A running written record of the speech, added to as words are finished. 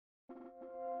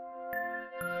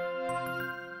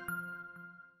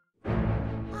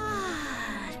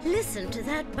Listen to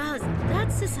that buzz.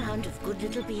 That's the sound of good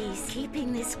little bees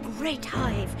keeping this great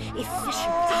hive efficient.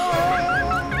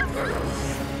 Ow!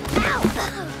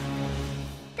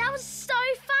 That was so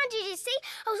fun, did you see?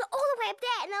 I was all the way up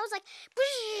there and I was like...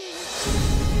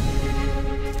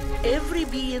 Every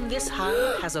bee in this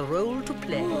hive has a role to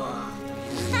play.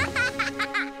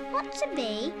 What's a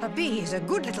bee? A bee is a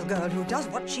good little girl who does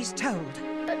what she's told.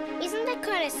 But isn't that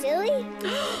kind of silly?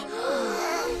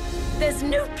 There's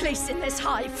no place in this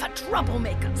hive for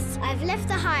troublemakers. I've left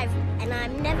the hive and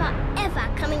I'm never, ever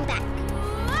coming back.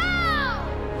 Wow!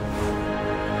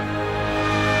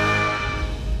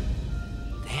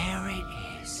 There it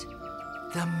is.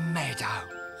 The meadow.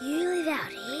 You live out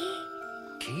here?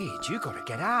 Kid, you gotta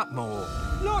get out more.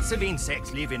 Lots of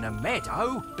insects live in a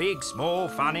meadow. Big, small,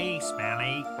 funny,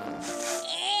 smelly.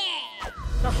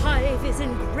 The hive is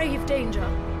in grave danger.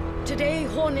 Today,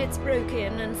 hornets broke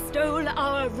in and stole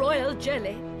our royal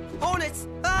jelly. Hornets!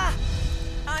 Ah!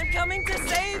 I'm coming to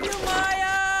save you,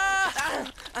 Maya!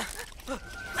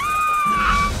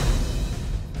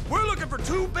 We're looking for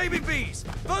 2 baby bees.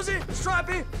 Fuzzy,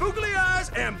 stripy, boogly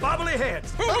eyes, and bobbly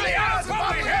heads. Boogly eyes and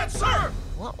bobbly heads, sir!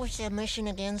 What was their mission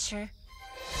again, sir?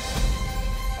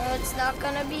 Oh, it's not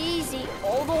gonna be easy.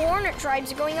 All the hornet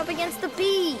tribes are going up against the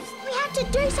bees. We have to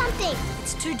do something.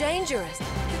 It's too dangerous.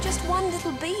 You're just one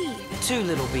little bee. 2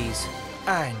 little bees.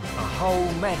 And a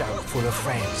whole meadow full of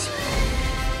friends.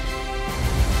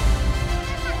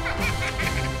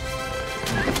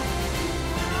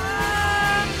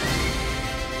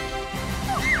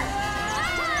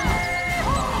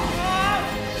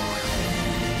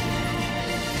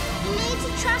 You need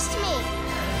to trust me.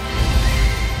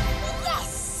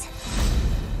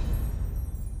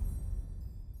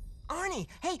 Arnie!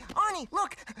 Hey, Arnie,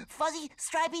 look! Fuzzy,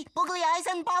 stripy, boogly eyes,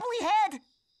 and bobbly head!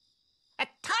 A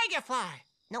tiger fly.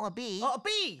 No, a bee. Oh, a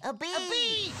bee. A bee. A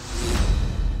bee.